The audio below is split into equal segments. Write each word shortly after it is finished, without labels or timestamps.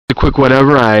A quick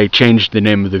whatever, I changed the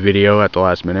name of the video at the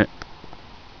last minute.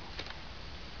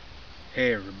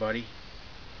 Hey everybody,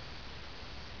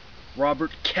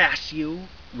 Robert Cassio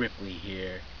Ripley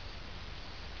here,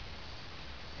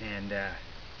 and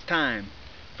it's time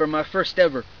for my first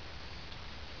ever,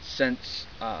 since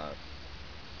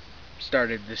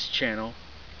started this channel,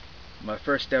 my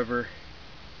first ever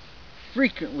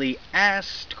frequently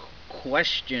asked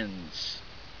questions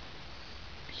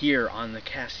here on the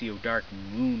Cassio Dark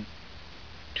Moon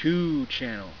 2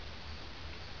 channel.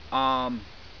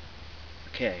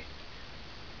 Okay.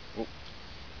 Oh.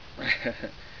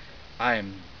 I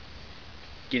am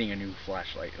getting a new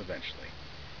flashlight eventually.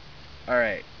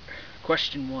 Alright,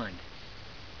 question 1.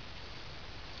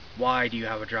 Why do you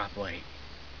have a drop light?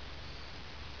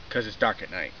 Because it's dark at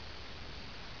night.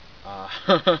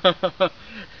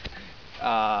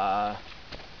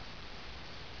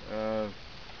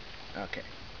 Okay.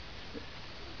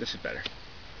 This is better.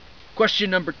 Question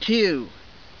number 2.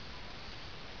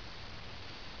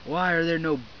 Why are there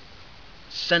no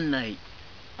sunlight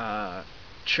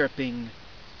chirping,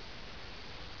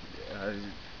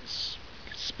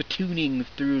 spitooning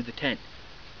through the tent?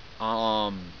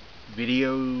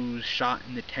 Videos shot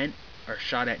in the tent are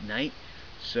shot at night,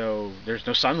 so there's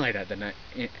no sunlight at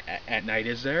night,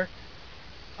 is there?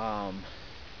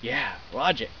 Yeah,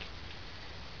 logic.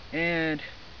 And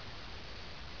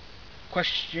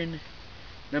question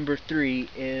number 3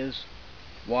 is,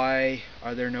 why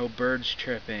are there no birds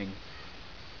chirping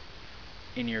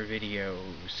in your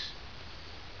videos?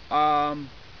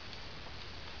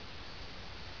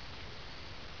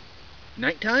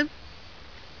 Nighttime?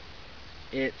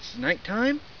 It's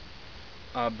nighttime.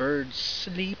 Birds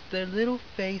sleep their little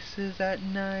faces at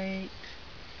night.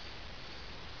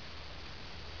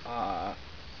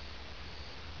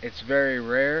 It's very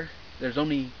rare. There's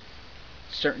only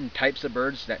certain types of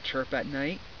birds that chirp at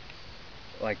night,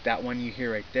 like that one you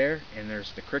hear right there, and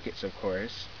there's the crickets, of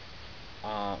course.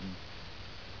 I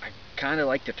kind of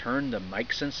like to turn the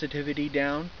mic sensitivity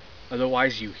down,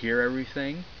 otherwise you hear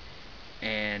everything.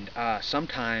 And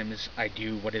sometimes I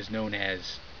do what is known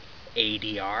as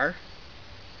ADR,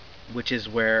 which is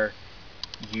where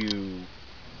you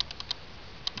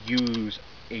use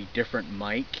a different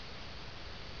mic.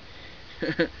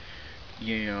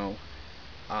 You know,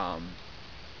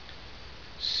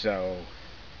 so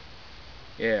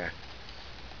yeah,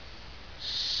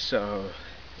 so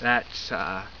that's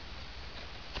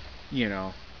you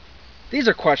know, these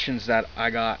are questions that I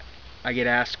get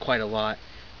asked quite a lot.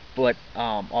 But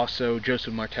also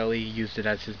Joseph Martelli used it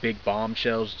as his big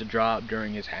bombshells to drop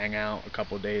during his hangout a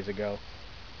couple days ago.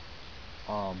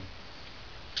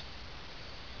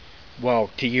 Well,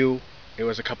 to you it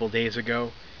was a couple days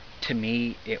ago. To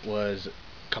me it was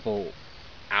a couple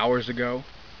hours ago.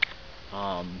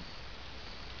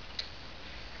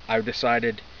 I've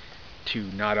decided to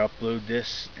not upload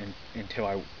this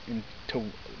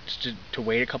to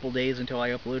wait a couple days until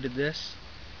I uploaded this.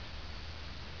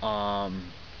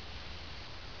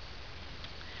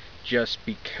 Just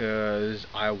because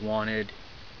I wanted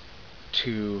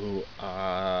to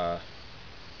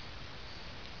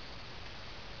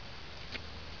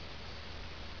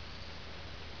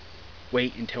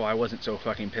wait until I wasn't so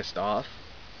fucking pissed off,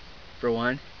 for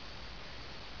one.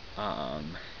 I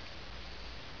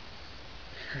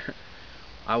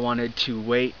wanted to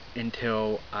wait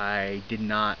until I did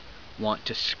not want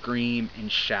to scream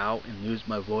and shout and lose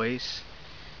my voice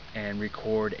and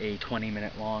record a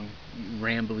 20-minute long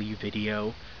rambly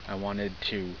video. I wanted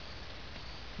to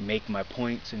make my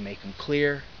points and make them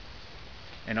clear,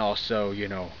 and also, you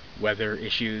know, weather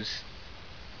issues.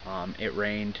 It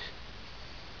rained.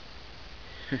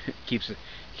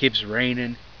 keeps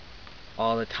raining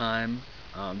all the time.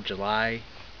 July,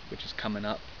 which is coming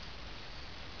up.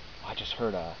 I just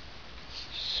heard a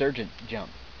sergeant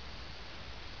jump.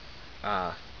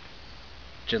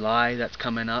 July that's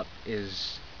coming up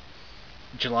is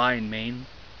July in Maine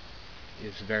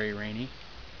is very rainy.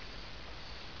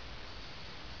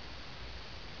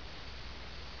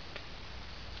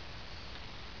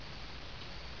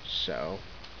 So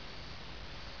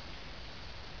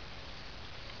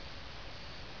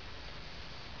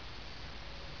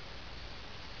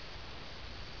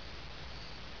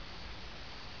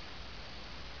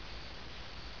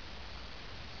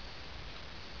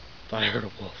thought I heard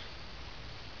a wolf.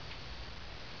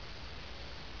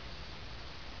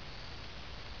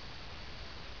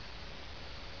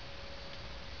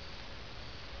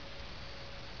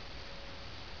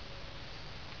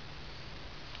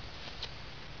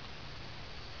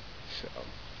 So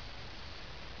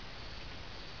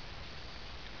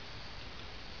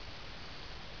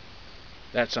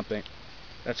that's something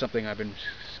That's something I've been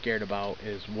scared about,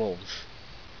 is wolves.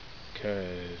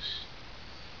 Cause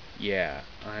yeah,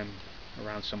 I'm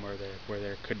around somewhere there where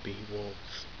there could be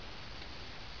wolves.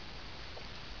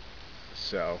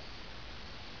 So,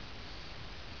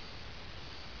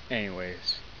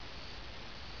 anyways,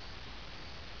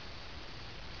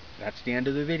 that's the end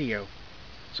of the video.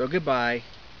 So goodbye.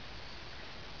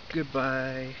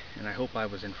 Goodbye, and I hope I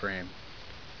was in frame.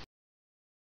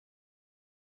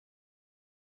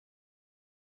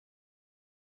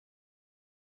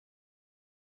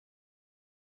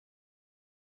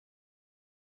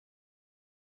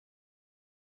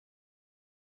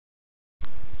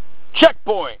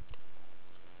 Checkpoint!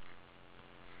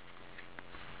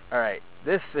 Alright,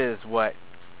 this is what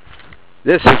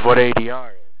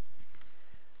ADR is.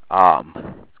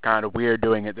 It's kind of weird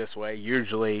doing it this way.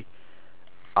 Usually,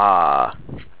 I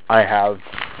have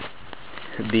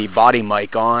the body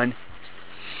mic on,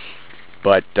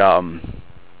 but I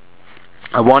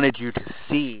wanted you to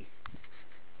see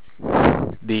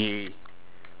the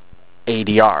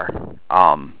ADR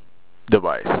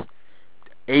device.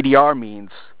 ADR means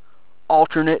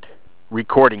alternate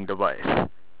recording device,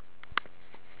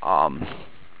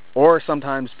 or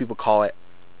sometimes people call it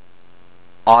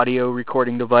audio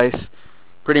recording device.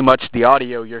 Pretty much the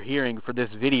audio you're hearing for this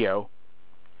video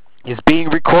is being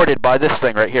recorded by this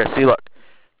thing right here. See, look.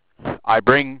 I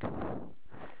bring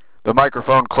the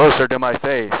microphone closer to my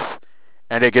face,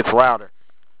 and it gets louder.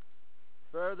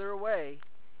 Further away,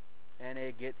 and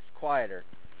it gets quieter.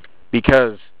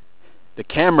 Because the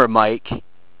camera mic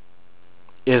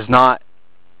is not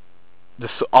the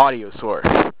audio source.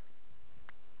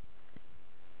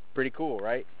 Pretty cool,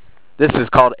 right? This is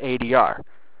called ADR.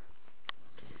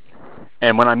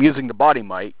 And when I'm using the body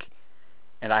mic,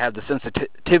 and I have the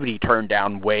sensitivity turned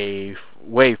down way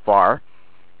far,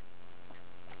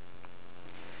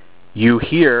 you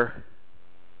hear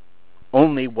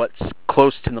only what's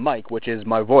close to the mic, which is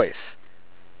my voice.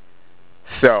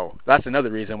 So, that's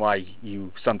another reason why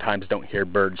you sometimes don't hear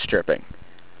birds chirping.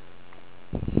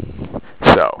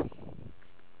 So,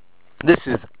 this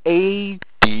is ADR.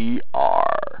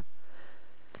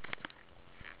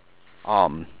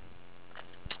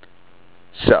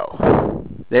 So,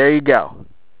 there you go.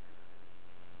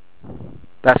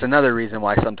 That's another reason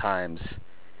why sometimes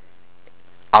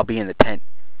I'll be in the tent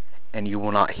and you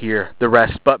will not hear the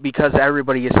rest, but because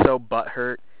everybody is so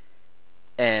butthurt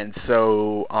and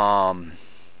so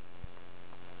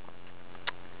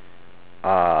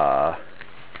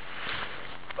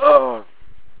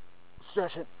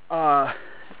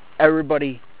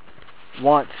everybody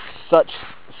wants such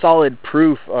solid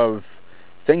proof of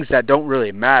things that don't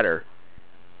really matter.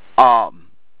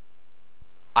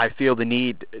 I feel the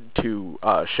need to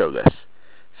show this.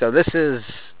 So this is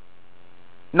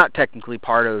not technically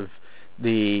part of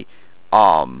the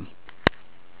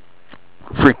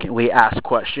frequently asked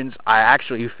questions. I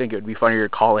actually think it would be funnier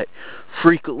to call it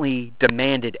frequently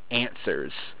demanded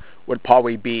answers. Would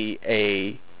probably be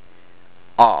a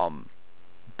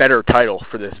better title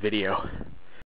for this video.